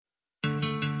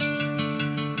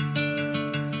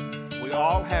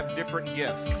all have different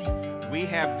gifts. We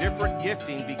have different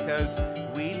gifting because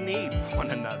we need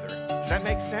one another. Does that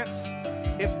make sense?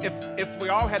 If we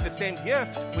all had the same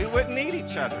gift, we wouldn't need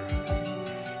each other.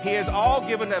 He has all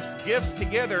given us gifts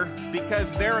together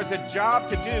because there is a job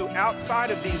to do outside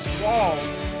of these walls,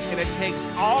 and it takes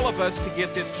all of us to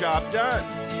get this job done.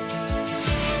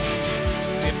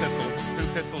 The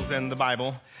epistles in the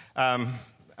Bible. It's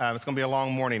going to be a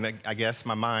long morning, I guess,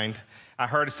 my mind. I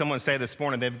heard someone say this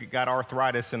morning they've got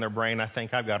arthritis in their brain. I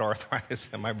think I've got arthritis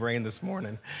in my brain this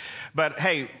morning. But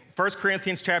hey, 1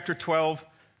 Corinthians chapter 12,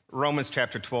 Romans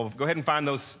chapter 12. Go ahead and find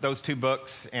those two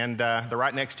books, and they're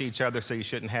right next to each other, so you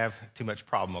shouldn't have too much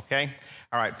problem, okay?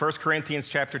 All right, 1 Corinthians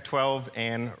chapter 12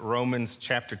 and Romans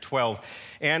chapter 12.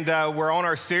 And we're on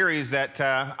our series that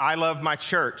I Love My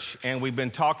Church, and we've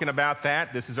been talking about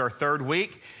that. This is our third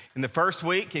week. In the first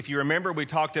week, if you remember, we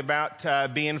talked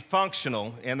about being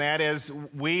functional, and that is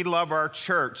we love our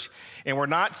church. And we're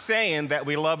not saying that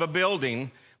we love a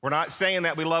building. We're not saying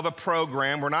that we love a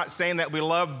program. We're not saying that we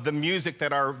love the music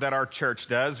that our church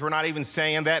does. We're not even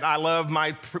saying that I love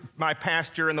my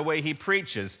pastor and the way he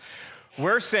preaches.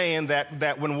 We're saying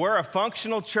that when we're a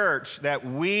functional church, that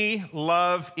we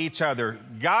love each other.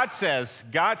 God says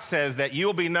that you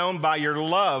will be known by your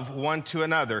love one to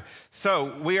another.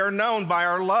 So we are known by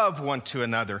our love one to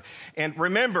another. And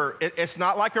remember, it's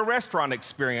not like a restaurant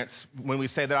experience when we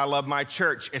say that I love my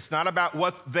church. It's not about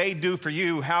what they do for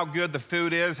you, how good the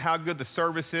food is, how good the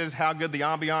service is, how good the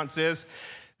ambiance is.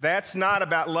 That's not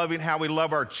about loving how we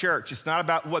love our church. It's not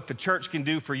about what the church can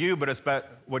do for you, but it's about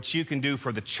what you can do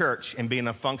for the church and being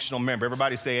a functional member.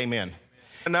 Everybody say amen.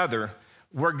 Another,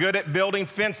 we're good at building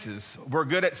fences. We're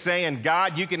good at saying,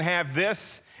 God, you can have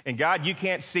this, and God, you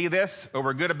can't see this. Or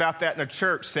we're good about that in the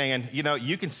church, saying, you know,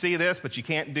 you can see this, but you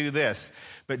can't do this.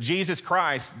 But Jesus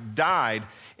Christ died,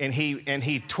 and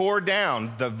he tore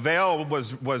down. The veil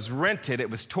was rented. It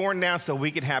was torn down so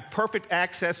we could have perfect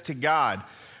access to God.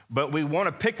 But we want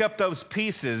to pick up those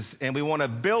pieces and we want to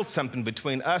build something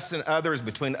between us and others,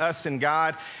 between us and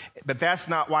God. But that's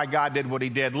not why God did what he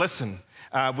did. Listen,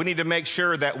 we need to make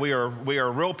sure that we are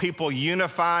real people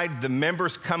unified, the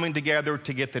members coming together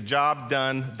to get the job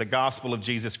done, the gospel of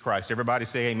Jesus Christ. Everybody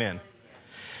say amen.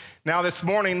 Now this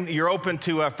morning, you're open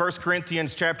to 1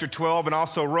 Corinthians chapter 12 and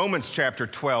also Romans chapter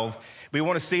 12. We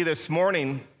want to see this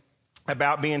morning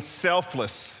about being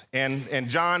selfless. And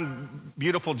John,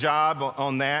 beautiful job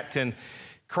on that. And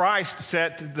Christ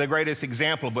set the greatest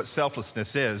example of what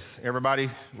selflessness is. Everybody,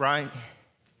 right?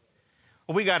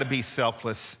 Well, we got to be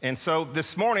selfless. And so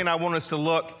this morning, I want us to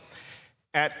look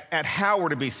at how we're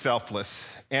to be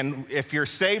selfless. And if you're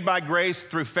saved by grace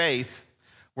through faith,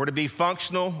 we're to be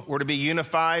functional, we're to be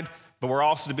unified, but we're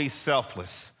also to be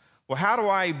selfless. Well, how do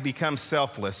I become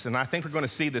selfless? And I think we're going to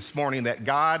see this morning that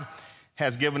God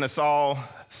has given us all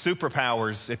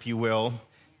superpowers, if you will,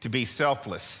 to be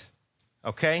selfless,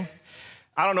 okay?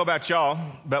 I don't know about y'all,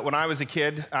 but when I was a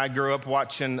kid, I grew up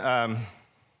watching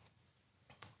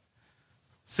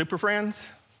Super Friends,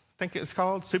 I think it was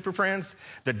called, Super Friends,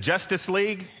 the Justice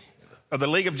League, or the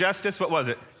League of Justice, what was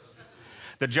it?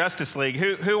 The Justice League.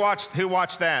 Who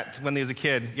watched that when he was a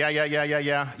kid? Yeah,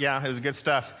 it was good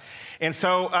stuff. And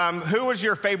so who was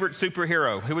your favorite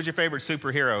superhero? Who was your favorite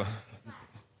superhero?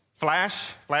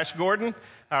 Flash Gordon.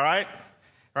 All right.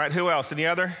 Who else? Any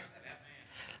other?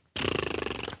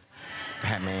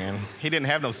 Batman. He didn't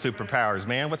have no superpowers,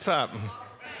 man. What's up?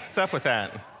 What's up with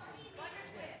that?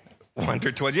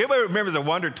 Wonder Twins. Anybody remembers the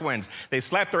Wonder Twins? They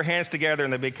slap their hands together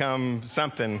and they become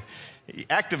something.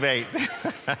 Activate.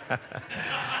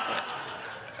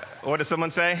 What does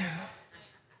someone say?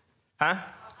 Huh?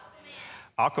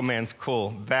 Aquaman's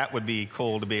cool. That would be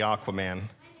cool to be Aquaman.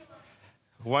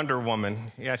 Wonder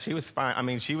Woman. Yeah, she was fine. I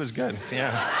mean, she was good.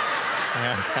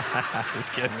 Yeah.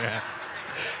 Just kidding. Yeah.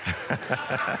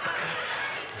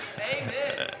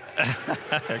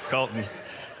 Amen. Colton.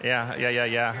 Yeah.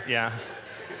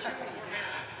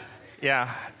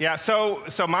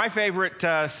 So my favorite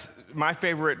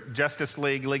Justice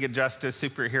League of Justice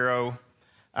superhero.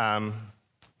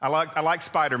 I like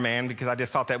Spider-Man because I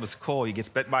just thought that was cool. He gets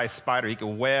bit by a spider. He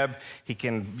can web. He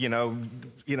can,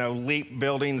 leap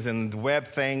buildings and web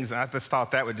things. I just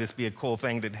thought that would just be a cool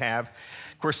thing to have.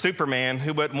 Of course, Superman.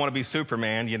 Who wouldn't want to be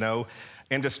Superman?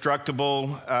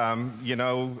 Indestructible.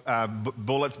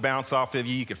 Bullets bounce off of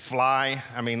you. You could fly.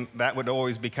 I mean, that would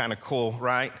always be kind of cool,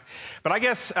 right? But I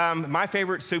guess my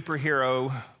favorite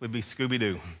superhero would be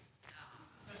Scooby-Doo.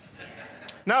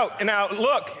 No, now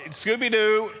look,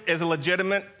 Scooby-Doo is a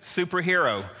legitimate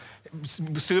superhero.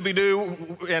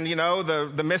 Scooby-Doo and,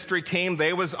 the mystery team,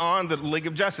 they was on the League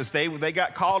of Justice. They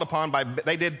got called upon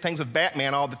they did things with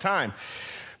Batman all the time.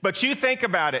 But you think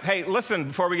about it. Hey, listen,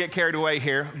 before we get carried away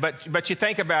here, but you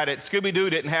think about it.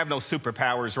 Scooby-Doo didn't have no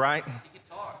superpowers, right? He could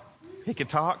talk. He could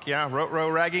talk, yeah,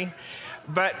 Raggy.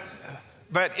 But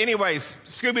anyways,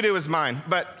 Scooby-Doo is mine.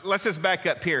 But let's just back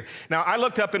up here. Now, I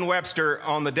looked up in Webster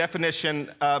on the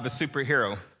definition of a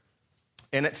superhero.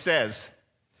 And it says,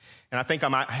 and I think I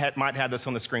might have this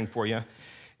on the screen for you.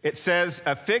 It says,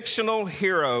 a fictional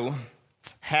hero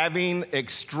having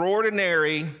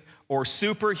extraordinary or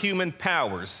superhuman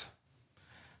powers,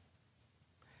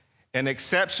 an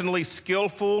exceptionally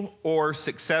skillful or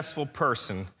successful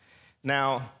person.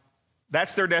 Now,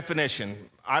 that's their definition.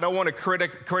 I don't want to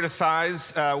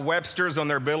criticize Webster's on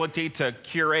their ability to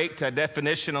curate a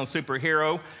definition on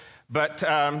superhero, but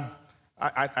I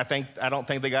don't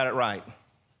think they got it right.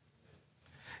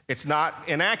 It's not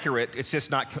inaccurate. It's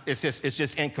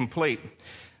just incomplete.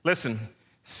 Listen,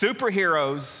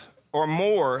 superheroes are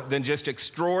more than just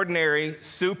extraordinary,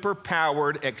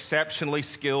 superpowered, exceptionally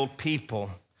skilled people.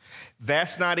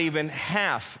 That's not even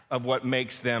half of what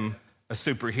makes them a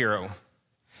superhero.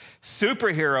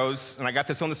 Superheroes, and I got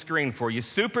this on the screen for you,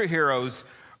 superheroes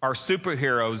are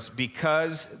superheroes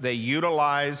because they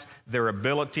utilize their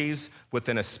abilities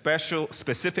within a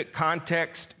specific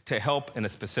context to help in a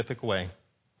specific way.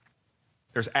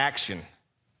 There's action,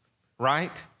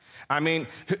 right? I mean,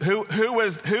 who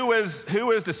is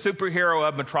the superhero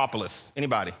of Metropolis?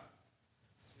 Anybody?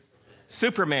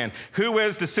 Superman. Who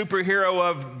is the superhero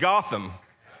of Gotham?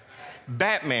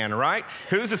 Batman, right?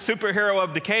 Who's the superhero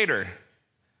of Decatur?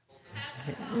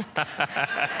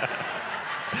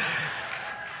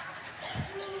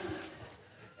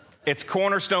 It's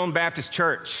Cornerstone Baptist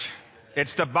Church.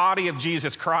 It's the body of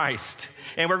Jesus Christ.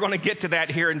 And we're going to get to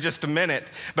that here in just a minute.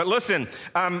 But listen,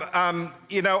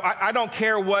 I don't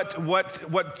care what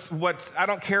I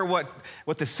don't care what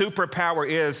the superpower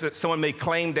is that someone may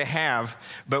claim to have,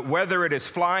 but whether it is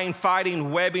flying,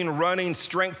 fighting, webbing, running,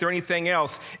 strength, or anything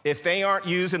else, if they aren't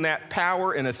using that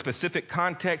power in a specific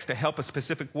context to help a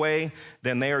specific way,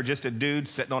 then they are just a dude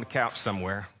sitting on a couch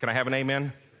somewhere. Can I have an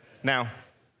amen? Now,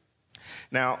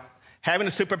 having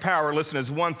a superpower, listen, is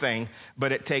one thing,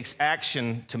 but it takes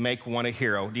action to make one a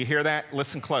hero. Do you hear that?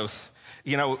 Listen close.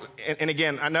 And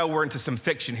again, I know we're into some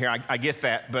fiction here. I get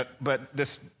that, but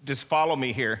just follow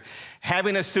me here.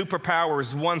 Having a superpower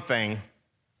is one thing,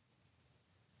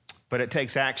 but it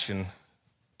takes action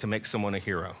to make someone a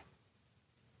hero.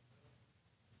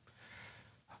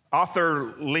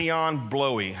 Author Leon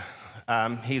Bloy,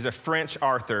 he's a French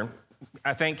author.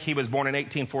 I think he was born in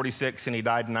 1846 and he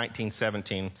died in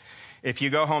 1917. If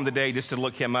you go home today just to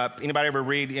look him up, anybody ever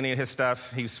read any of his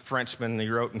stuff? He's Frenchman. He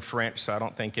wrote in French, so I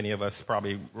don't think any of us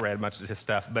probably read much of his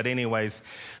stuff. But anyways,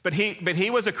 but he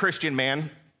was a Christian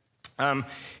man.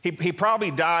 He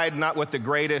probably died not with the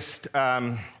greatest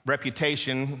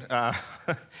reputation.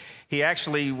 He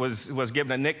actually was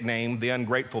given a nickname, the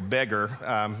ungrateful beggar,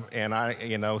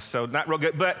 so not real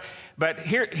good. But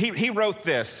here he wrote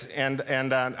this,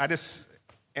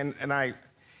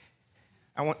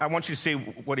 I want you to see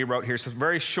what he wrote here. It's a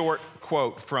very short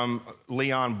quote from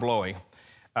Leon Bloy.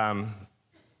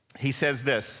 He says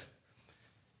this,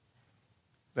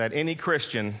 that any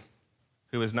Christian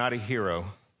who is not a hero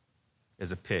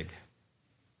is a pig.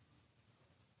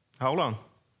 Hold on.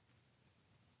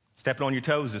 Stepping on your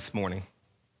toes this morning.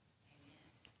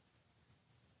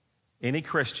 Any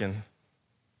Christian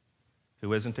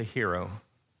who isn't a hero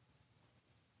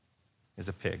is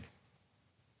a pig.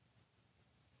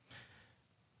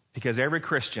 Because every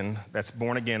Christian that's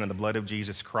born again in the blood of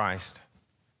Jesus Christ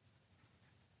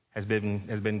has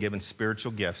been given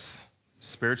spiritual gifts,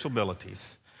 spiritual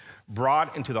abilities,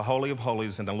 brought into the Holy of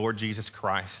Holies in the Lord Jesus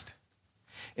Christ,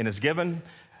 and is given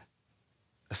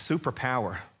a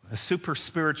superpower, a super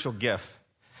spiritual gift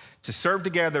to serve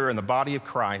together in the body of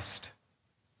Christ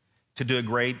to do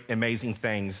great, amazing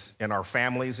things in our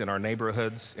families, in our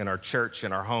neighborhoods, in our church,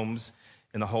 in our homes,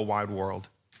 in the whole wide world.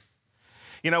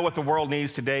 You know what the world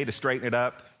needs today to straighten it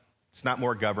up? It's not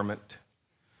more government.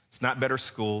 It's not better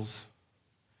schools.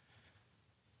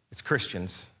 It's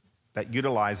Christians that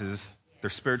utilizes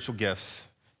their spiritual gifts,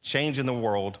 changing the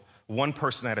world one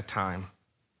person at a time.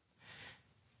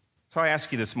 So I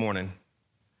ask you this morning,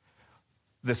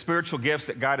 the spiritual gifts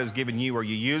that God has given you, are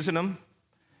you using them?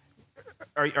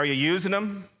 Are you using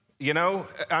them?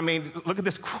 Look at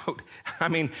this quote.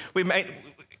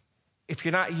 If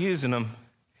you're not using them,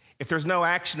 if there's no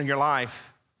action in your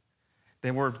life,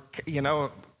 then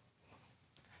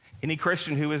any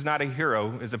Christian who is not a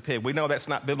hero is a pig. We know that's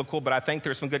not biblical, but I think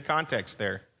there's some good context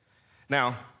there.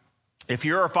 Now, If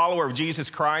you're a follower of Jesus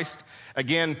Christ,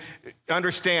 again,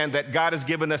 understand that God has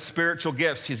given us spiritual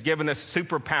gifts. He's given us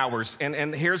superpowers.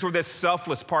 And here's where this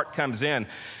selfless part comes in.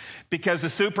 Because the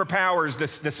superpowers,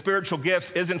 the spiritual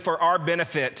gifts, isn't for our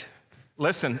benefit.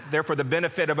 Listen, they're for the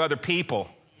benefit of other people.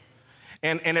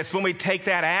 And it's when we take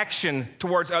that action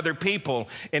towards other people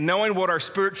and knowing what our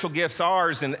spiritual gifts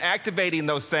are and activating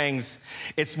those things,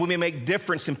 it's when we make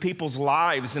difference in people's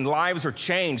lives, and lives are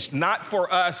changed, not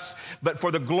for us, but for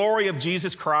the glory of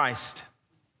Jesus Christ.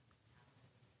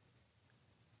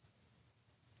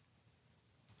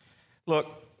 Look,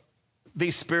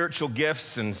 these spiritual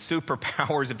gifts and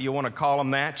superpowers, if you want to call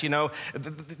them that, he's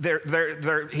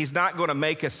not going to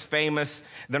make us famous.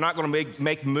 They're not going to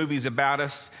make movies about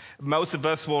us. Most of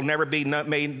us will never be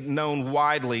made known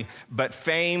widely, but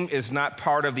fame is not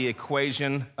part of the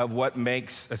equation of what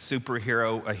makes a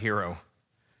superhero a hero.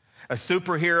 A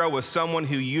superhero is someone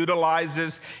who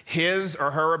utilizes his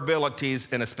or her abilities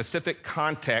in a specific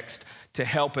context to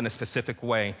help in a specific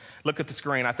way. Look at the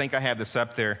screen. I think I have this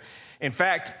up there. In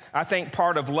fact, I think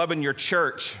part of loving your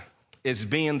church is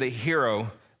being the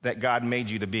hero that God made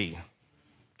you to be.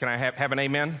 Can I have an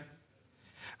amen?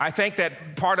 I think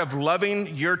that part of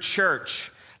loving your church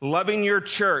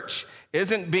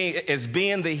is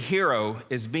being the hero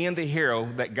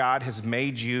that God has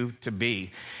made you to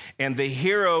be. And the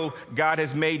hero God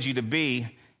has made you to be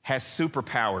has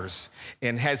superpowers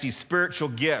and has these spiritual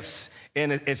gifts.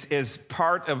 And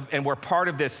we're part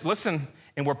of this. Listen.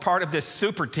 And we're part of this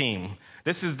super team.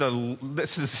 We're a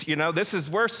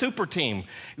super team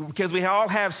because we all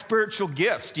have spiritual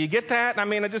gifts. Do you get that? I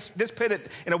mean, I just put it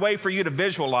in a way for you to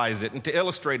visualize it and to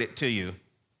illustrate it to you.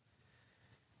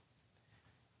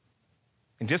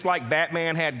 And just like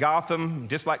Batman had Gotham,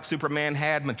 just like Superman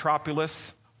had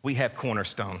Metropolis, we have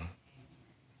Cornerstone.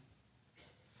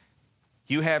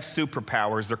 You have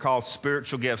superpowers. They're called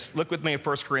spiritual gifts. Look with me at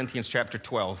 1 Corinthians chapter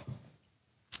 12.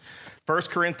 1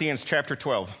 Corinthians chapter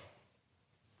 12.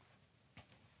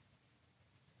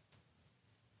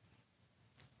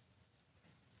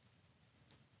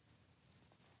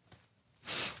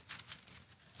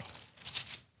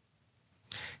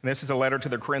 And this is a letter to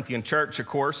the Corinthian church, of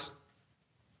course.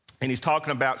 And he's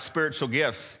talking about spiritual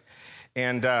gifts.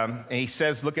 And he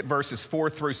says, look at verses 4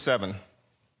 through 7.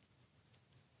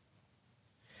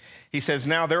 He says,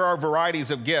 now there are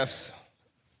varieties of gifts,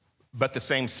 but the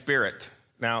same Spirit.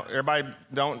 Now, everybody,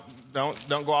 don't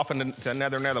go off into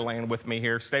another Netherland with me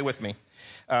here. Stay with me.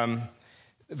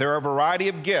 There are a variety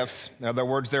of gifts. In other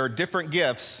words, there are different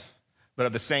gifts, but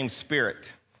of the same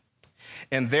Spirit.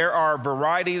 And there are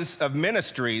varieties of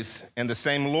ministries and the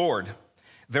same Lord.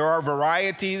 There are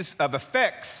varieties of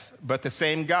effects, but the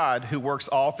same God who works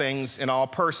all things in all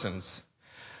persons.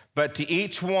 But to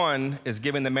each one is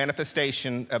given the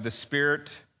manifestation of the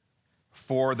Spirit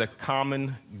for the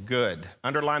common good.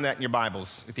 Underline that in your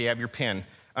Bibles. If you have your pen,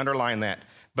 underline that.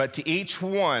 But to each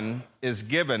one is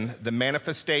given the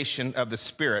manifestation of the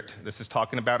Spirit. This is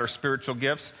talking about our spiritual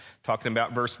gifts, talking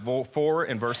about verse 4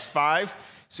 and verse 5.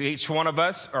 So each one of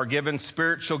us are given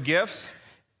spiritual gifts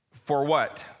for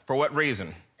what? For what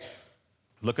reason?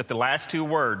 Look at the last two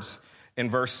words in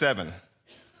verse 7.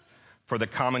 For the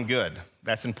common good.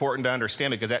 That's important to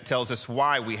understand because that tells us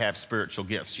why we have spiritual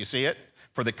gifts. You see it?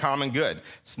 For the common good.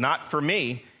 It's not for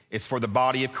me. It's for the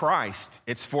body of Christ.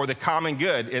 It's for the common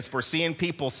good. It's for seeing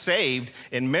people saved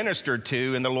and ministered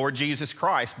to in the Lord Jesus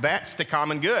Christ. That's the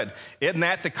common good. Isn't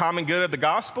that the common good of the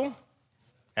gospel?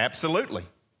 Absolutely.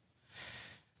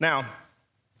 Now,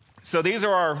 so these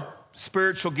are our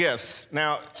spiritual gifts.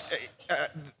 Now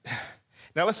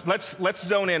let's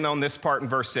zone in on this part in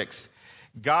verse 6.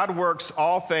 God works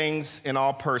all things in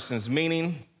all persons,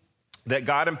 meaning that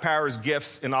God empowers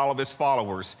gifts in all of his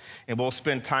followers. And we'll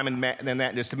spend time in that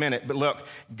in just a minute. But look,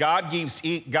 God gives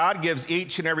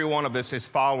each and every one of us, his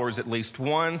followers, at least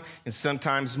one and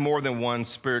sometimes more than one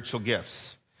spiritual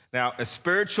gifts. Now, a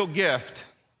spiritual gift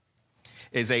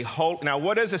is a whole. Now,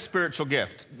 what is a spiritual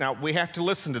gift? Now, we have to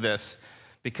listen to this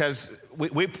because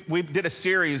we did a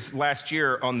series last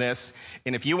year on this.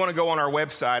 And if you want to go on our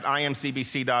website,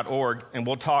 imcbc.org, and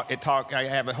we'll talk. I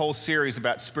have a whole series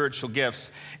about spiritual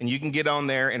gifts, and you can get on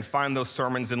there and find those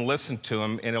sermons and listen to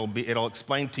them, and it'll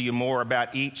explain to you more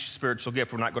about each spiritual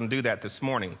gift. We're not going to do that this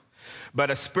morning.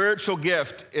 But a spiritual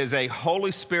gift is a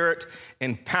Holy Spirit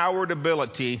empowered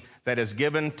ability that is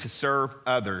given to serve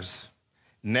others.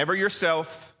 Never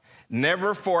yourself,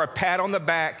 never for a pat on the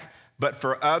back, but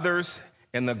for others,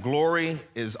 and the glory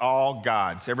is all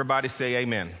God's. Everybody say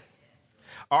amen.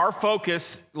 Our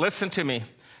focus, listen to me,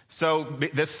 So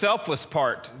the selfless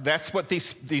part, that's what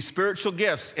these spiritual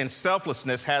gifts and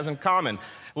selflessness has in common.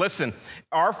 Listen,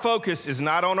 our focus is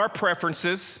not on our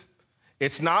preferences.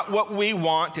 It's not what we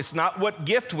want. It's not what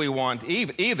gift we want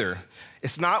either.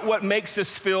 It's not what makes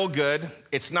us feel good.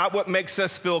 It's not what makes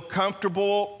us feel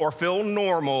comfortable or feel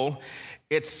normal.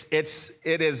 It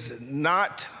is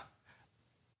not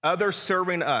others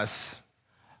serving us.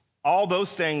 All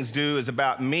those things do is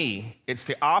about me. It's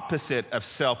the opposite of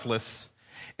selfless.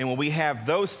 And when we have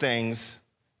those things,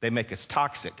 they make us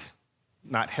toxic,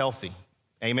 not healthy.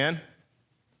 Amen?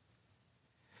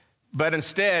 But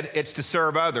instead, it's to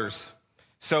serve others.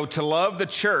 So to love the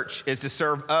church is to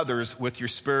serve others with your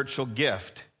spiritual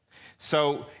gift.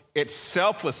 So it's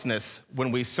selflessness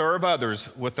when we serve others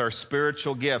with our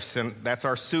spiritual gifts, and that's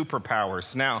our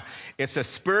superpowers. Now, it's a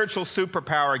spiritual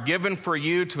superpower given for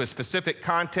you to a specific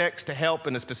context to help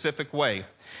in a specific way.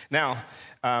 Now,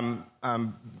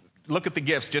 look at the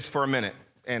gifts just for a minute.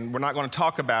 And we're not going to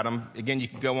talk about them. Again, you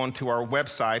can go onto our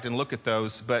website and look at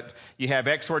those. But you have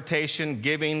exhortation,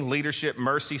 giving, leadership,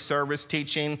 mercy, service,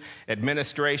 teaching,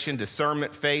 administration,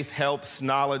 discernment, faith, helps,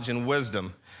 knowledge, and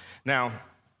wisdom. Now,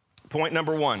 point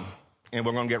number one, and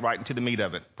we're going to get right into the meat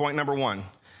of it. Point number one,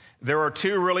 there are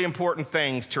two really important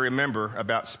things to remember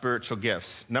about spiritual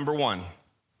gifts. Number one,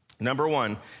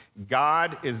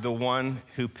 God is the one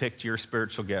who picked your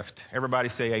spiritual gift. Everybody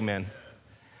say amen.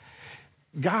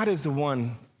 God is the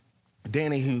one,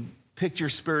 Danny, who picked your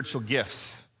spiritual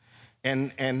gifts.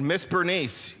 And Miss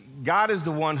Bernice, God is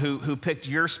the one who picked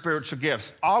your spiritual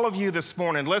gifts. All of you this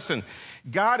morning, listen,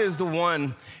 God is the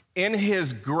one in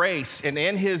his grace and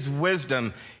in his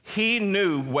wisdom. He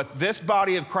knew what this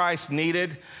body of Christ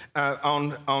needed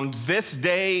on this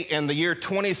day in the year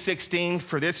 2016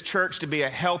 for this church to be a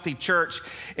healthy church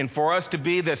and for us to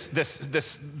be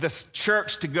this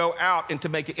church to go out and to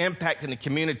make an impact in the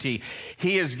community.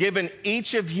 He has given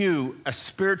each of you a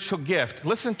spiritual gift.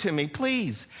 Listen to me,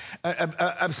 please.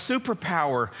 A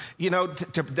superpower,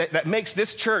 that makes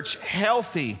this church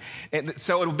healthy, and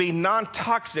so it'll be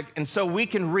non-toxic, and so we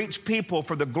can reach people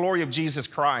for the glory of Jesus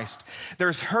Christ.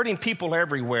 There's hurting people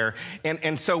everywhere,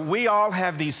 and so we all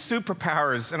have these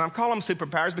superpowers, and I'm calling them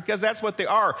superpowers because that's what they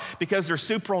are, because they're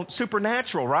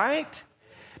supernatural, right?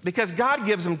 Because God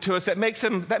gives them to us. That makes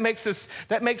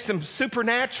them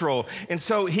supernatural. And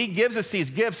so he gives us these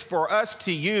gifts for us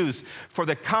to use for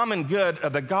the common good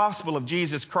of the gospel of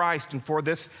Jesus Christ and for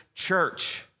this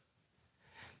church.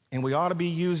 And we ought to be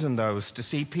using those to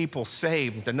see people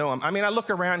saved, to know him. I mean, I look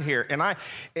around here, and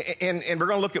we're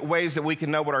going to look at ways that we can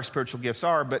know what our spiritual gifts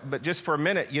are. But just for a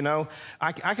minute,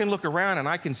 I can look around and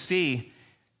I can see,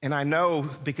 and I know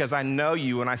because I know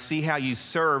you, and I see how you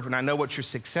serve, and I know what you're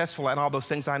successful at, and all those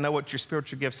things. I know what your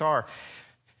spiritual gifts are.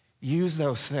 Use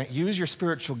those things. Use your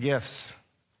spiritual gifts.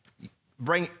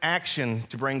 Bring action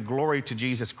to bring glory to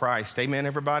Jesus Christ. Amen,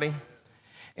 everybody?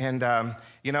 And,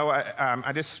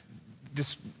 I just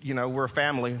we're a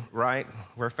family, right?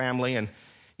 We're a family. And,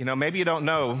 maybe you don't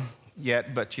know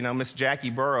yet, but, Miss Jackie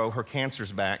Burrow, her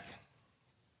cancer's back.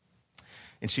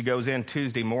 And she goes in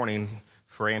Tuesday morning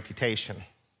for amputation.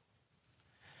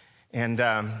 And,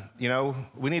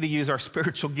 we need to use our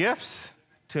spiritual gifts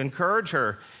to encourage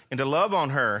her and to love on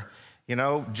her.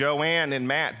 Joanne and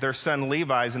Matt, their son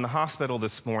Levi, is in the hospital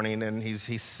this morning, and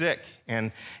he's sick.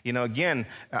 And, again,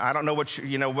 I don't know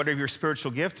whatever your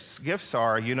spiritual gifts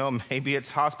are. Maybe it's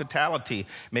hospitality.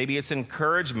 Maybe it's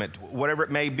encouragement, whatever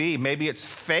it may be. Maybe it's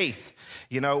faith.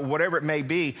 Whatever it may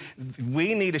be,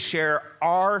 we need to share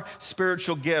our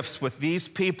spiritual gifts with these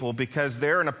people because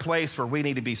they're in a place where we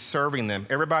need to be serving them.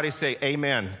 Everybody say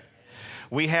amen.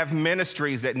 We have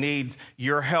ministries that need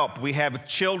your help. We have a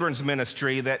children's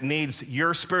ministry that needs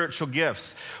your spiritual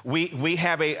gifts. We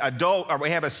have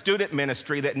a student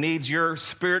ministry that needs your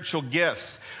spiritual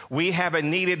gifts. We have a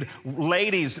needed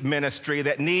ladies ministry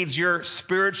that needs your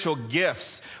spiritual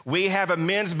gifts. We have a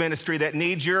men's ministry that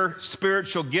needs your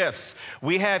spiritual gifts.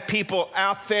 We have people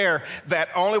out there that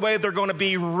only way they're going to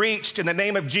be reached in the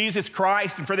name of Jesus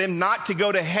Christ and for them not to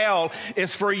go to hell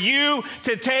is for you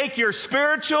to take your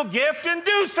spiritual gift and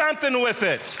do something with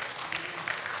it.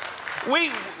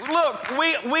 We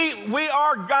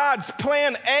are God's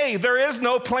plan A. There is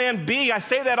no plan B. I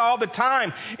say that all the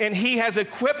time. And he has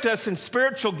equipped us in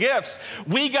spiritual gifts.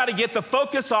 We got to get the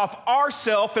focus off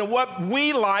ourselves and what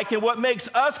we like and what makes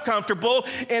us comfortable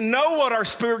and know what our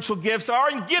spiritual gifts are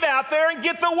and get out there and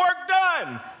get the work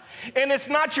done. And it's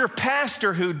not your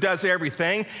pastor who does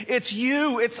everything. It's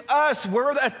you. It's us. We're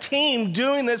a team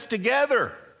doing this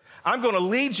together. I'm going to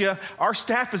lead you. Our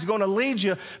staff is going to lead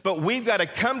you. But we've got to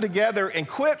come together and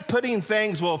quit putting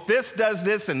things, well, if this does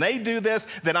this and they do this,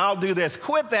 then I'll do this.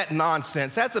 Quit that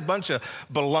nonsense. That's a bunch of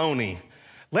baloney.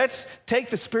 Let's take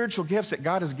the spiritual gifts that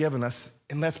God has given us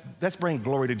and let's bring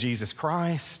glory to Jesus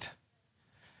Christ.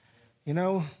 You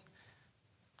know,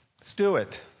 let's do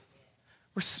it.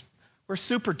 We're a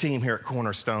super team here at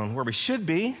Cornerstone, where we should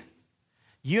be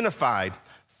unified,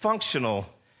 functional,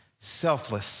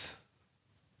 selfless.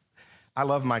 I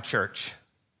love my church.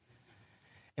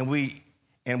 And when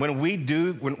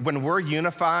we're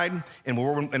unified and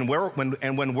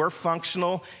when we're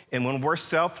functional and when we're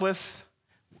selfless,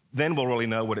 then we'll really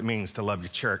know what it means to love your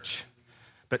church.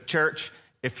 But church,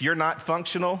 if you're not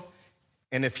functional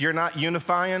and if you're not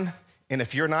unifying and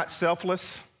if you're not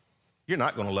selfless, you're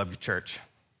not going to love your church.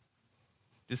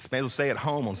 Just may as well stay at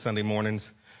home on Sunday mornings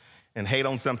and hate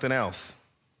on something else.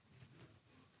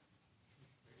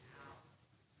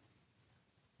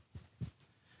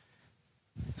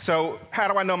 So how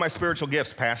do I know my spiritual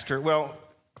gifts, Pastor? Well,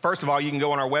 first of all, you can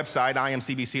go on our website,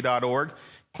 imcbc.org,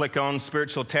 click on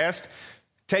spiritual test,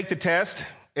 take the test.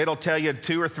 It'll tell you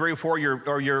 2 or 3 or 4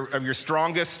 of your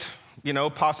strongest,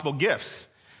 possible gifts.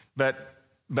 But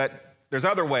there's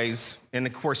other ways, and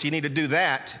of course you need to do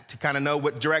that to kind of know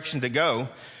what direction to go.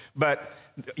 But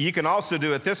you can also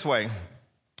do it this way,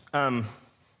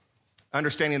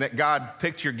 understanding that God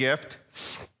picked your gift,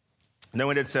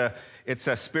 knowing it's a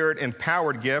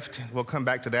spirit-empowered gift. We'll come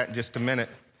back to that in just a minute.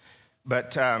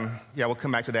 But we'll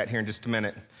come back to that here in just a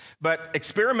minute. But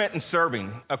experiment in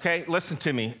serving, okay? Listen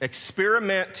to me.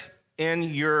 Experiment in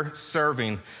your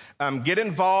serving. Get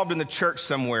involved in the church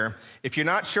somewhere. If you're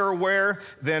not sure where,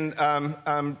 then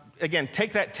again,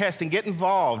 take that test and get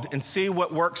involved and see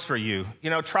what works for you.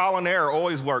 Trial and error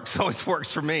always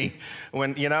works for me.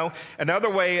 Another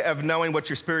way of knowing what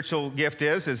your spiritual gift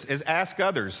is ask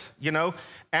others.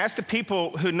 Ask the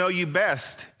people who know you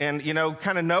best and,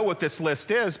 kind of know what this list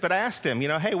is, but ask them,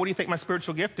 hey, what do you think my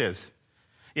spiritual gift is?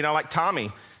 Like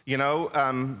Tommy,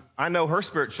 I know her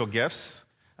spiritual gifts.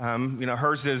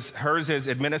 Hers is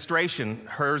administration.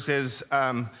 Hers is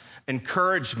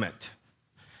encouragement.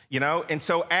 And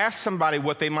so ask somebody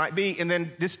what they might be, and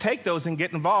then just take those and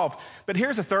get involved. But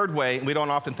here's a third way, and we don't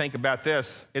often think about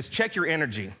this, is check your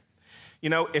energy.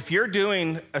 If you're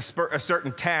doing a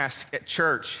certain task at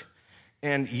church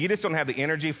and you just don't have the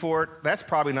energy for it, that's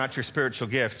probably not your spiritual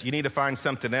gift. You need to find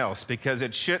something else, because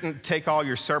it shouldn't take all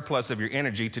your surplus of your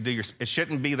energy to do it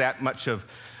shouldn't be that much of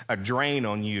a drain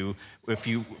on you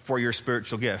for your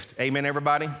spiritual gift. Amen,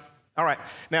 everybody? All right.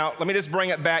 Now, let me just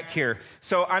bring it back here.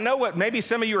 So I know maybe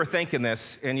some of you are thinking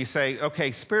this, and you say,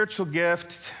 okay, spiritual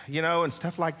gift, and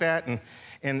stuff like that, and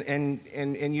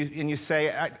you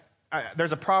say,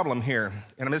 there's a problem here.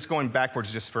 And I'm just going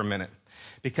backwards just for a minute,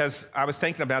 because I was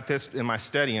thinking about this in my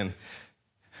studying.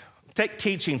 Take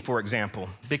teaching, for example,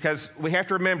 because we have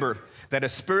to remember that a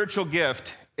spiritual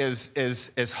gift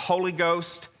is Holy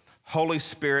Ghost, Holy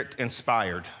Spirit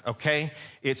inspired, okay?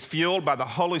 It's fueled by the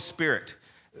Holy Spirit,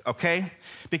 okay?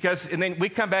 And then we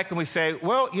come back and we say,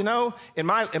 well, in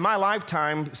my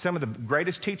lifetime, some of the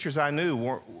greatest teachers I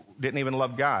knew didn't even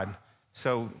love God.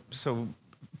 So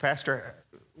Pastor,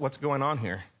 what's going on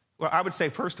here? Well, I would say,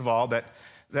 first of all,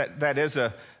 that is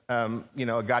a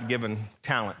God-given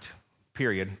talent,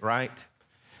 period, right?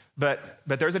 But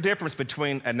there's a difference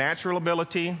between a natural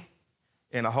ability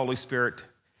and a Holy Spirit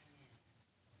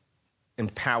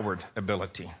empowered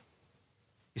ability.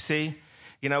 You see,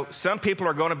 some people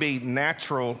are going to be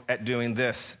natural at doing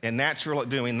this and natural at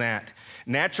doing that,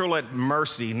 natural at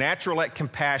mercy, natural at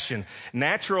compassion,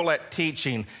 natural at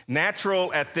teaching,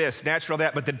 natural at this, natural at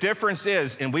that. But the difference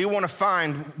is, and we want to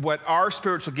find what our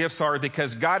spiritual gifts are,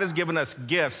 because God has given us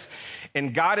gifts,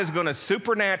 and God is going to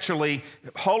supernaturally,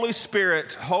 Holy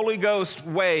Spirit, Holy Ghost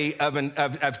way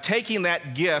of taking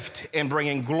that gift and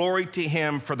bringing glory to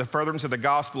Him for the furtherance of the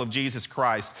gospel of Jesus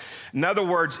Christ. In other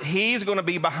words, He's going to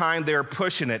be behind there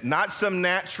pushing it, not some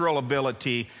natural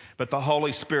ability, but the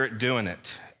Holy Spirit doing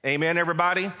it. Amen,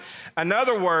 everybody? In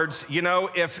other words,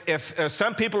 if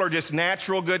some people are just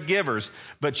natural good givers,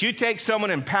 but you take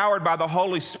someone empowered by the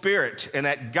Holy Spirit, and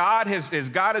that God has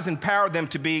empowered them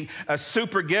to be a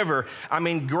super giver,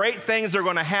 great things are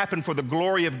going to happen for the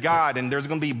glory of God, and there's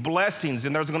going to be blessings,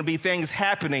 and there's going to be things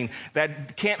happening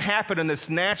that can't happen in this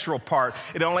natural part.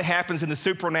 It only happens in the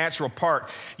supernatural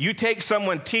part. You take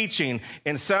someone teaching,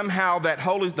 and somehow the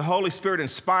Holy Spirit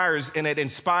inspires, and it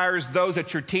inspires those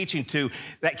that you're teaching to.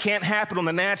 That can't happen on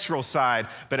the natural side,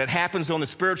 but it happens on the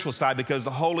spiritual side, because the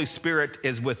Holy Spirit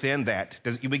is within that.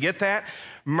 We get that?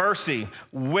 Mercy,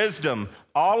 wisdom,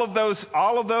 all of those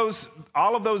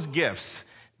gifts,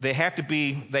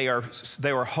 they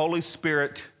are Holy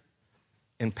Spirit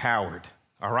empowered.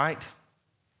 All right?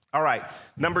 All right.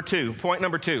 Point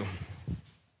number two.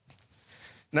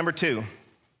 Number two,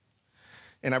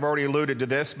 and I've already alluded to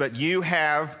this, but you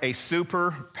have a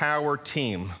superpower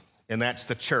team, and that's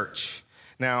the church.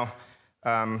 Now,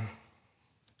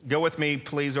 go with me,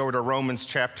 please, over to Romans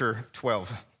chapter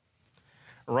 12.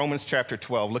 Romans chapter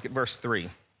 12, look at verse 3.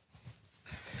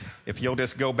 If you'll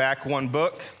just go back one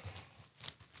book.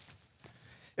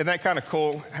 Isn't that kind of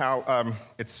cool how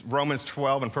it's Romans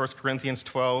 12 and 1 Corinthians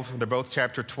 12? They're both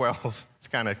chapter 12. It's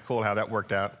kind of cool how that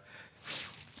worked out.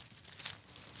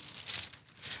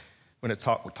 When we're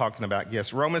talking about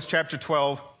gifts. Romans chapter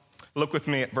 12, look with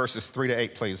me at verses 3 to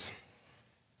 8, please.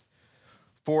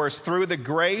 For as through the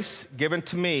grace given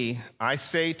to me, I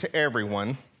say to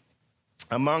everyone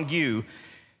among you,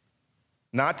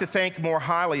 not to think more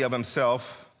highly of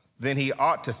himself than he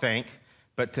ought to think,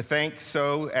 but to think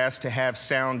so as to have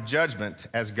sound judgment,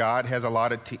 as God has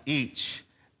allotted to each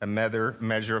a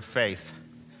measure of faith.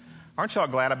 Aren't y'all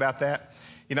glad about that?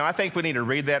 You know, I think we need to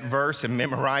read that verse and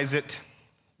memorize it.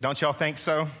 Don't y'all think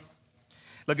so?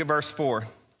 Look at verse 4.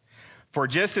 For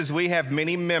just as we have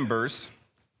many members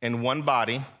in one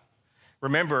body,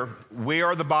 remember, we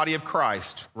are the body of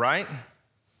Christ, right?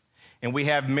 And we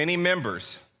have many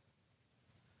members,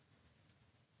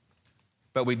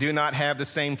 but we do not have the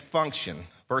same function.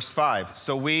 Verse 5,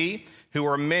 so we who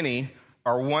are many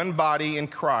are one body in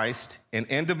Christ and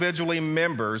individually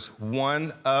members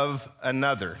one of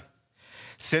another.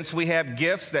 Since we have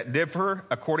gifts that differ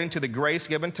according to the grace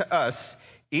given to us,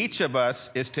 each of us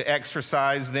is to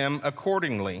exercise them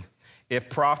accordingly. If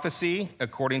prophecy,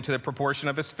 according to the proportion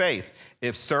of his faith.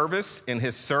 If service, in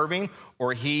his serving,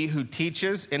 or he who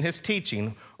teaches in his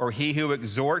teaching, or he who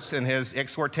exhorts in his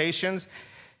exhortations,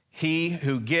 he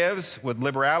who gives with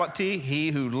liberality, he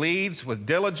who leads with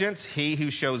diligence, he who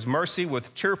shows mercy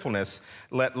with cheerfulness.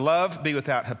 Let love be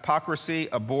without hypocrisy,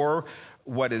 abhor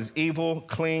what is evil,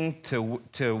 cling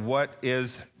to what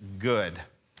is good.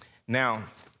 Now,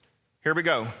 here we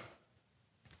go.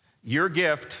 Your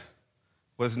gift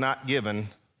was not given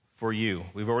for you.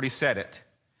 We've already said it.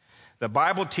 The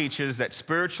Bible teaches that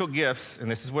spiritual gifts, and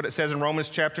this is what it says in Romans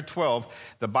chapter 12,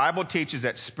 the Bible teaches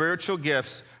that spiritual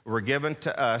gifts were given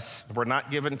to us, were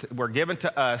given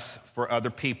to us for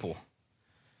other people.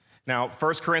 Now,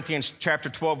 1 Corinthians chapter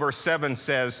 12, verse 7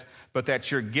 says, but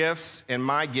that your gifts and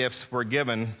my gifts were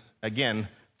given, again,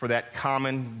 for that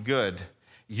common good.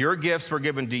 Your gifts were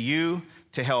given to you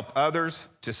to help others,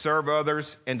 to serve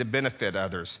others, and to benefit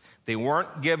others. They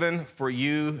weren't given for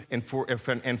you and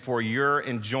for your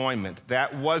enjoyment.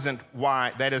 That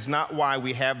is not why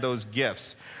we have those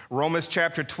gifts. Romans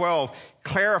chapter 12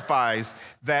 clarifies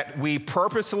that we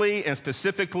purposely and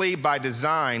specifically by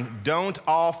design don't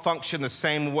all function the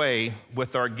same way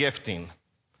with our gifting.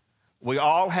 We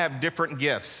all have different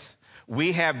gifts.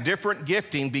 We have different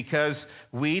gifting because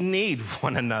we need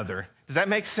one another. Does that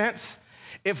make sense?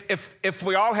 If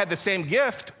we all had the same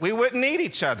gift, we wouldn't need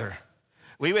each other.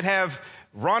 We would have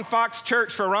Ron Fox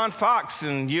Church for Ron Fox,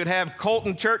 and you'd have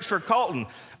Colton Church for Colton.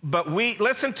 But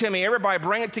listen to me, everybody,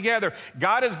 bring it together.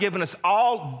 God has given us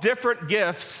all different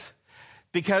gifts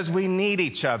because we need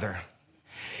each other.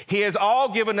 He has all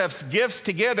given us gifts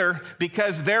together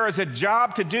because there is a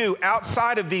job to do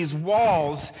outside of these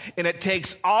walls, and it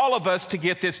takes all of us to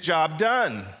get this job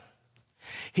done.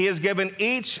 He has given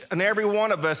each and every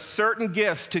one of us certain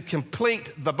gifts to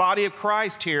complete the body of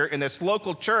Christ here in this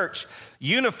local church,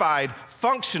 unified,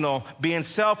 functional, being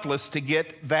selfless to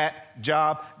get that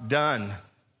job done.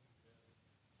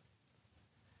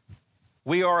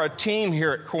 We are a team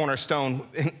here at Cornerstone,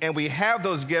 and we have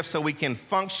those gifts so we can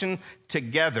function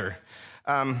together.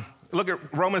 Look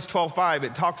at Romans 12:5.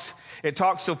 It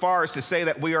talks so far as to say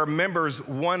that we are members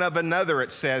one of another,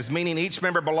 it says, meaning each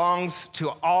member belongs to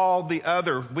all the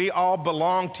other. We all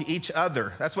belong to each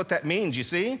other. That's what that means, you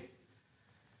see?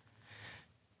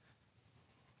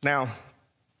 Now,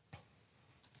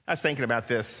 I was thinking about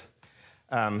this.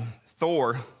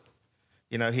 Thor,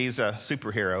 you know, he's a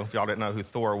superhero, if y'all didn't know who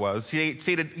Thor was.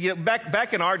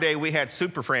 Back in our day, we had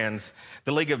Super Friends,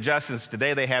 the League of Justice.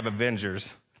 Today they have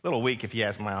Avengers. A little weak if you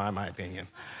ask my opinion.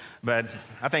 But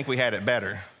I think we had it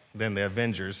better than the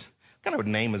Avengers. What kind of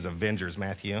name is Avengers,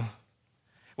 Matthew?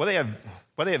 Well,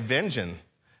 they avenging.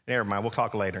 Never mind, we'll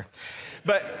talk later.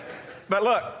 But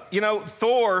look, you know,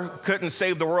 Thor couldn't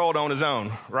save the world on his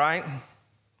own, right?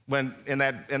 When in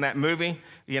that movie,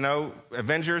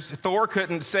 Avengers, Thor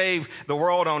couldn't save the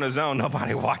world on his own.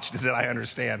 Nobody watches it, I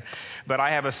understand. But I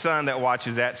have a son that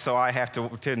watches that, so I have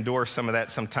to endure some of that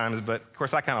sometimes. But of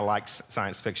course, I kind of like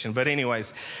science fiction. But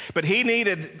anyways, he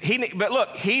needed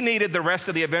the rest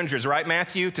of the Avengers, right,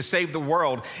 Matthew, to save the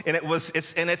world. And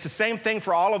it's the same thing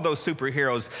for all of those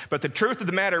superheroes. But the truth of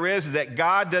the matter is that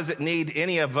God doesn't need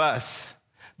any of us.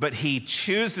 But he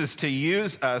chooses to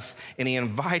use us, and he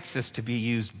invites us to be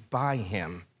used by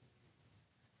him.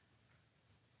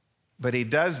 But he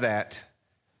does that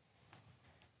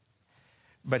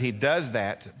by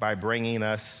bringing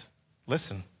us,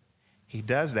 he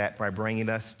does that by bringing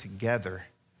us together.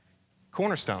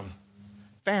 Cornerstone,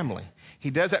 family. He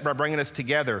does that by bringing us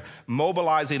together,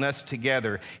 mobilizing us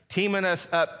together, teaming us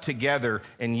up together,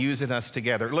 and using us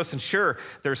together. Listen, sure,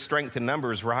 there's strength in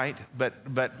numbers, right? But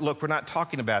look, we're not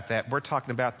talking about that. We're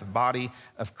talking about the body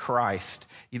of Christ.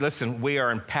 Listen, we are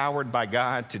empowered by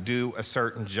God to do a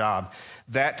certain job.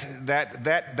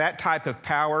 That type of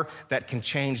power that can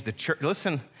change the church.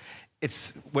 Listen,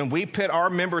 it's when we put our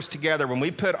members together, when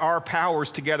we put our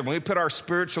powers together, when we put our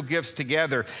spiritual gifts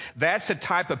together, that's a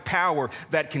type of power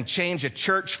that can change a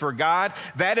church for God.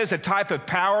 That is a type of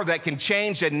power that can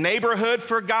change a neighborhood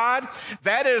for God.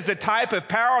 That is the type of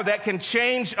power that can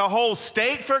change a whole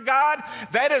state for God.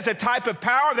 That is a type of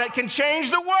power that can change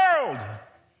the world.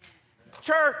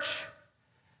 Church,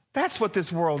 that's what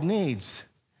this world needs.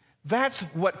 That's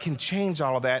what can change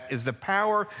all of that, is the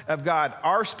power of God,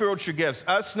 our spiritual gifts,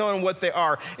 us knowing what they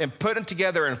are and putting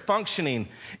together and functioning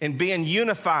and being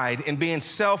unified and being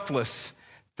selfless.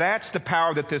 That's the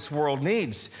power that this world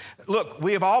needs. Look,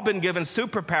 we have all been given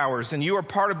superpowers, and you are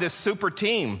part of this super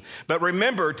team. But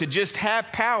remember, to just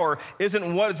have power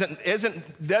isn't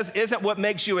what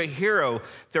makes you a hero.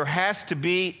 There has to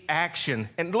be action.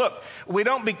 And look, we're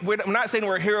not saying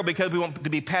we're a hero because we want to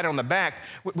be patted on the back.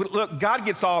 Look, God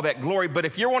gets all that glory. But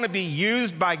if you want to be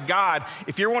used by God,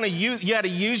 you got to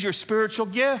use your spiritual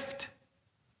gift.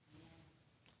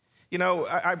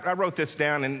 I wrote this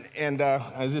down, and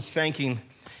I was just thinking.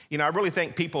 I really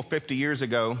think people 50 years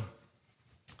ago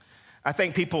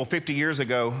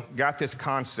got this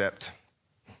concept.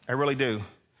 I really do.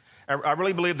 I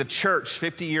really believe the church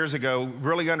 50 years ago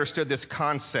really understood this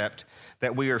concept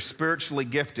that we are spiritually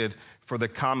gifted for the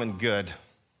common good.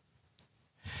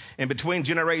 And between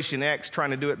Generation X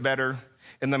trying to do it better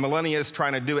and the millennials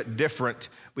trying to do it different,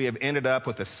 we have ended up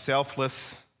with a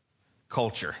selfless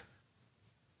culture.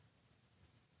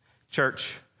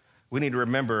 Church, we need to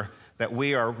remember that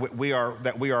we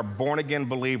are born again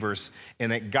believers,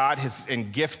 and that God has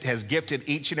gifted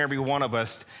each and every one of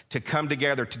us to come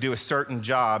together to do a certain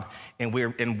job. And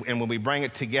when we bring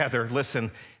it together,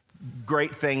 listen,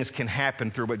 great things can happen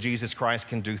through what Jesus Christ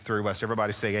can do through us.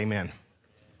 Everybody say amen.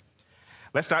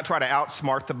 Let's not try to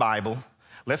outsmart the Bible.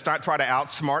 Let's not try to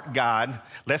outsmart God.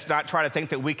 Let's not try to think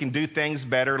that we can do things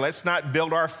better. Let's not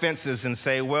build our fences and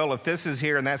say, well, if this is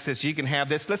here and that's this, you can have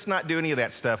this. Let's not do any of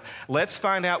that stuff. Let's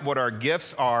find out what our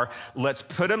gifts are. Let's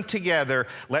put them together.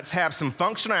 Let's have some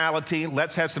functionality.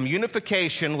 Let's have some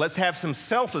unification. Let's have some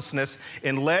selflessness,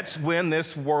 and let's win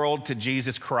this world to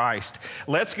Jesus Christ.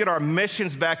 Let's get our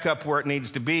missions back up where it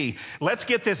needs to be. Let's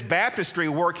get this baptistry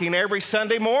working every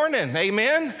Sunday morning.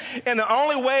 Amen? And the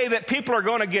only way that people are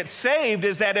going to get saved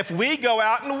is that if we go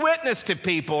out and witness to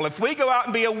people, if we go out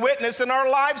and be a witness in our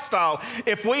lifestyle,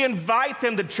 if we invite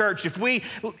them to church, if we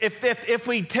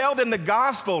tell them the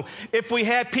gospel, if we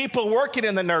have people working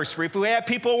in the nursery, if we have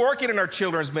people working in our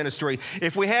children's ministry,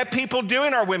 if we have people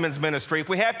doing our women's ministry, if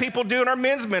we have people doing our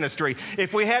men's ministry,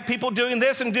 if we have people doing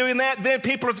this and doing that, then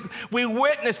we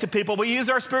witness to people. We use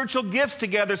our spiritual gifts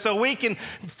together so we can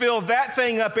fill that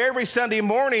thing up every Sunday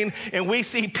morning, and we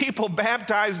see people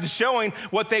baptized and showing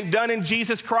what they've done in Jesus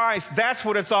Christ. That's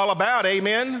what it's all about.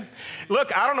 Amen.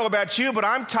 Look, I don't know about you, but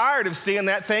I'm tired of seeing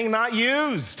that thing not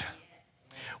used.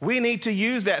 We need to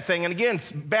use that thing. And again,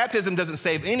 baptism doesn't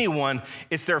save anyone.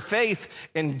 It's their faith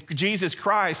in Jesus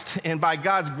Christ. And by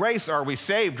God's grace are we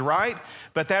saved, right?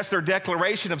 But that's their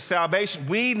declaration of salvation.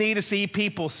 We need to see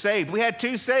people saved. We had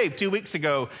 2 saved 2 weeks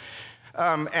ago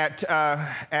at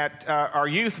our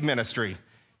youth ministry.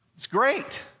 It's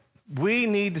great. We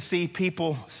need to see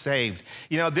people saved.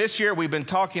 This year we've been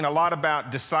talking a lot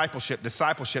about discipleship,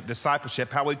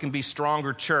 how we can be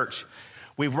stronger church.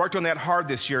 We've worked on that hard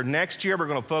this year. Next year we're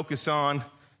going to focus on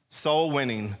soul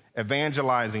winning,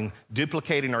 evangelizing,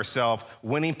 duplicating ourselves,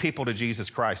 winning people to Jesus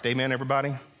Christ. Amen,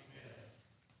 everybody?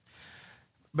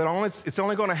 But it's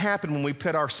only going to happen when we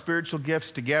put our spiritual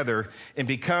gifts together and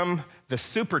become the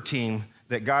super team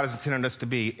that God has intended us to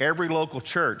be. Every local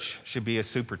church should be a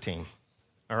super team.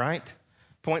 All right?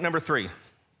 Point number 3.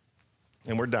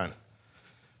 And we're done.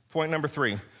 Point number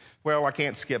 3. Well, I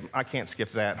can't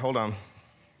skip that. Hold on.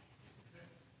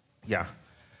 Yeah.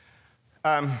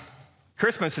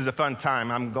 Christmas is a fun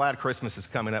time. I'm glad Christmas is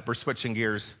coming up. We're switching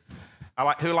gears.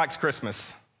 Who likes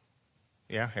Christmas?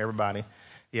 Yeah, everybody.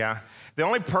 Yeah. The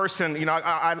only person,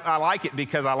 I like it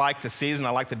because I like the season.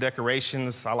 I like the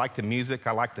decorations. I like the music.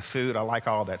 I like the food. I like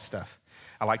all that stuff.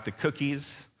 I like the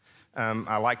cookies.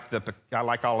 I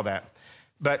like all of that.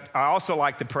 But I also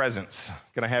like the presents.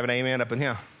 Can I have an amen up in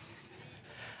here?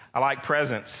 I like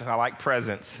presents.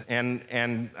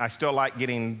 And I still like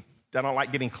I don't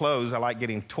like getting clothes. I like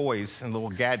getting toys and little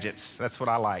gadgets. That's what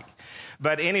I like.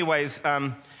 But anyways,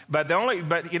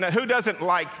 who doesn't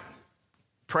like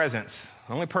presents?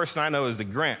 The only person I know is the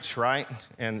Grinch, right?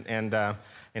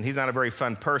 And he's not a very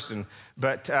fun person.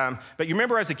 But you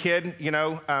remember as a kid, you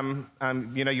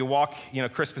walk,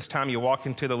 Christmas time, you walk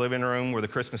into the living room where the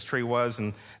Christmas tree was,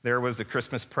 and there was the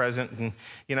Christmas present, and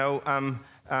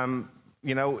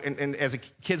and as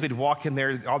kids, we'd walk in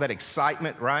there, all that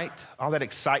excitement, right? All that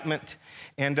excitement.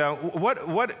 And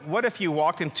what if you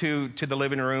walked into the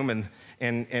living room and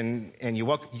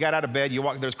you got out of bed,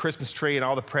 there's a Christmas tree and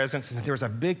all the presents, and there was a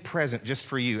big present just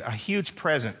for you, a huge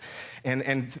present.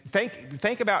 And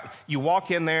think about, you walk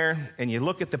in there and you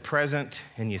look at the present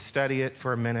and you study it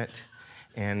for a minute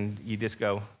and you just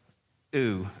go,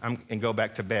 ooh, and go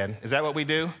back to bed. Is that what we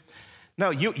do?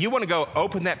 No, you want to go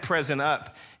open that present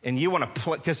up, and you want to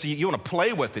play, because you want to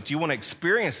play with it. You want to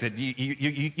experience it.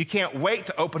 You can't wait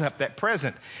to open up that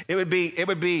present. It would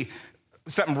be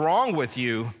something wrong with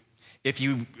you if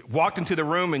you walked into the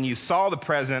room and you saw the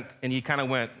present and you kind of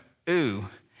went, ooh,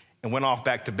 and went off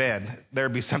back to bed.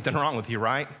 There'd be something wrong with you,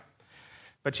 right?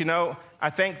 But I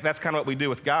think that's kind of what we do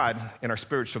with God in our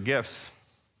spiritual gifts.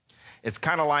 It's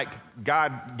kind of like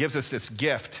God gives us this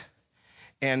gift,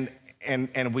 and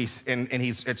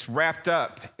it's wrapped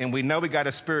up, and we know we got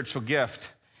a spiritual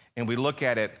gift, and we look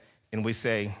at it and we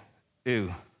say,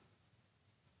 ew,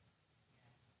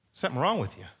 something wrong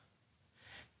with you.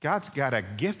 God's got a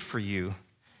gift for you.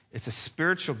 It's a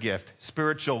spiritual gift,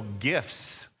 spiritual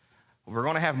gifts. We're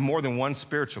going to have more than one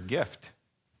spiritual gift.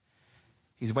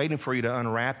 He's waiting for you to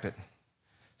unwrap it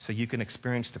so you can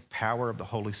experience the power of the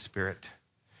Holy Spirit.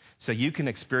 So you can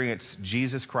experience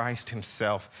Jesus Christ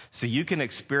himself. So you can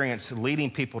experience leading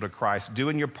people to Christ,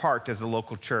 doing your part as a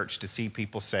local church to see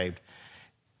people saved.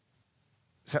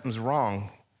 Something's wrong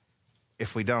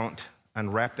if we don't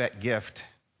unwrap that gift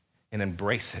and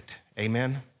embrace it.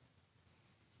 Amen?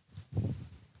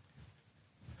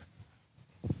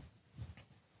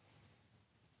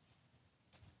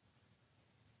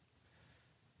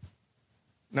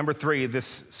 Number 3,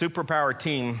 this superpower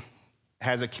team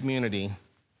has a community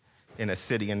in a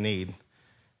city in need.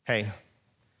 Hey,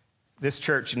 this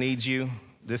church needs you.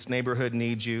 This neighborhood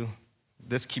needs you.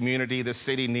 This community, this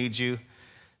city needs you.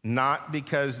 Not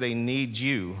because they need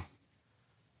you,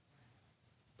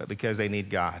 but because they need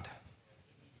God.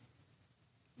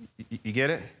 You get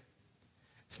it?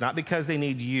 It's not because they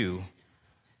need you.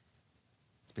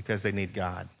 It's because they need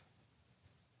God.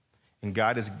 And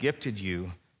God has gifted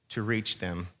you to reach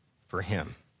them for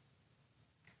him.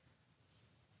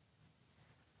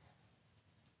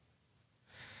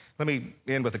 Let me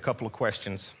end with a couple of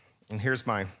questions. And here's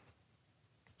my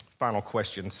final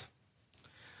questions.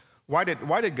 Why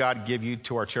did God give you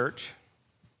to our church?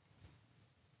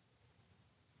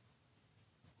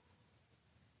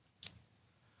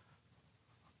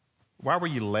 Why were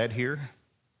you led here?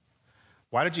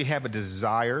 Why did you have a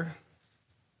desire?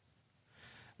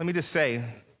 Let me just say,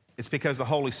 it's because the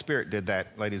Holy Spirit did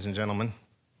that, ladies and gentlemen.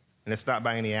 And it's not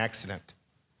by any accident.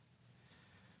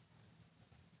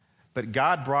 But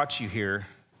God brought you here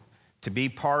to be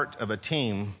part of a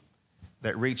team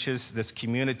that reaches this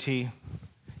community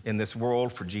in this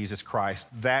world for Jesus Christ.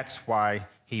 That's why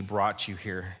he brought you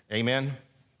here. Amen?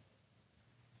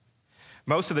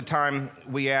 Most of the time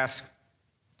we ask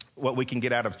what we can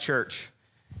get out of church.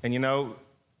 And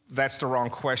that's the wrong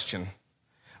question.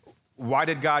 Why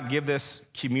did God give this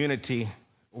community?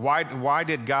 Why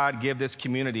did God give this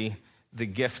community the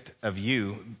gift of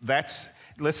you?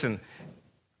 Listen,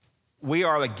 we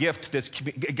are the gift.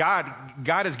 God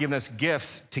has given us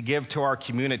gifts to give to our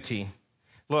community.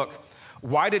 Look,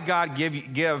 why did God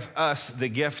give us the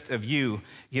gift of you?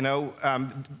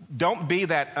 Don't be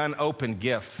that unopened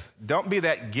gift. Don't be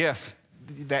that gift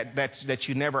that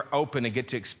you never open and get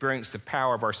to experience the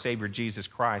power of our Savior Jesus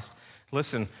Christ.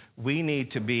 Listen, we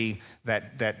need to be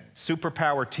that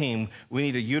superpower team. We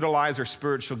need to utilize our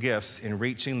spiritual gifts in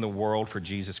reaching the world for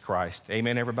Jesus Christ.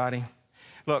 Amen, everybody?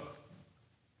 Look,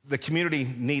 the community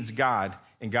needs God,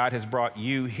 And God has brought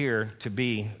you here to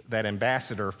be that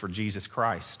ambassador for Jesus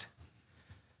Christ.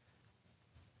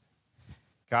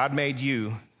 God made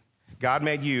you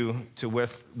to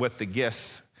with the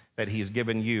gifts that he's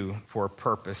given you for a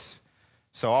purpose.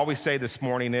 So all we say this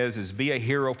morning is be a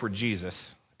hero for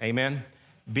Jesus. Amen?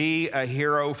 Be a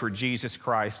hero for Jesus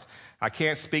Christ. I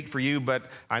can't speak for you, but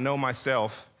I know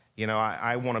myself.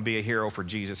 I want to be a hero for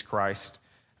Jesus Christ.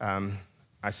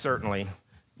 I certainly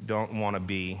don't want to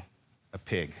be a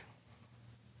pig.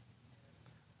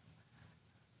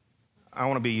 I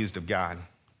want to be used of God.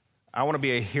 I want to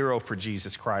be a hero for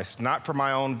Jesus Christ, not for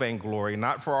my own vainglory,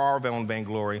 not for our own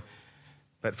vainglory,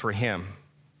 but for him.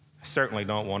 I certainly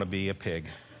don't want to be a pig.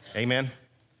 Amen?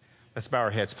 Let's bow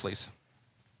our heads, please.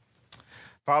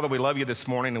 Father, we love you this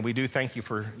morning, and we do thank you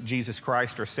for Jesus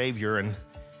Christ, our Savior.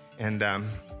 And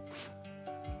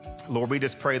Lord, we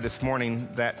just pray this morning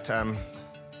that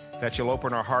you'll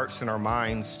open our hearts and our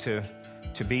minds to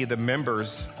be the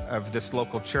members of this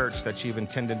local church that you've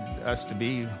intended us to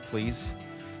be, please.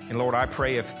 And Lord, I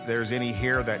pray if there's any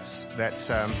here that's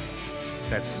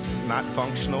not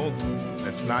functional,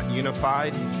 that's not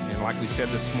unified, and like we said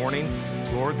this morning,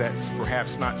 Lord, that's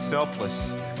perhaps not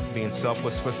selfless, being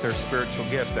selfless with their spiritual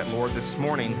gifts, that Lord, this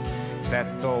morning,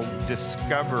 that they'll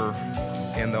discover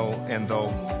and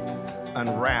they'll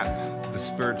unwrap the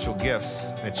spiritual gifts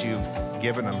that you've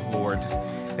given them, Lord,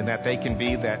 and that they can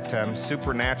be that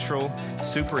supernatural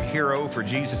superhero for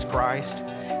Jesus Christ,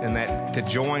 and that to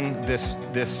join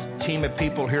this team of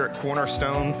people here at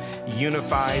Cornerstone,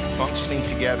 unified, functioning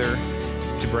together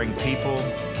to bring people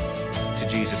to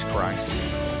Jesus Christ.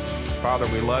 Father,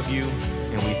 we love you,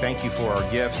 and we thank you for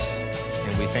our gifts,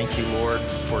 and we thank you, Lord,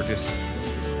 for just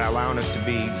allowing us to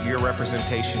be your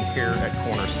representation here at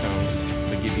Cornerstone.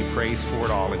 We give you praise for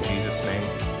it all in Jesus' name.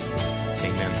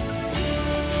 Amen.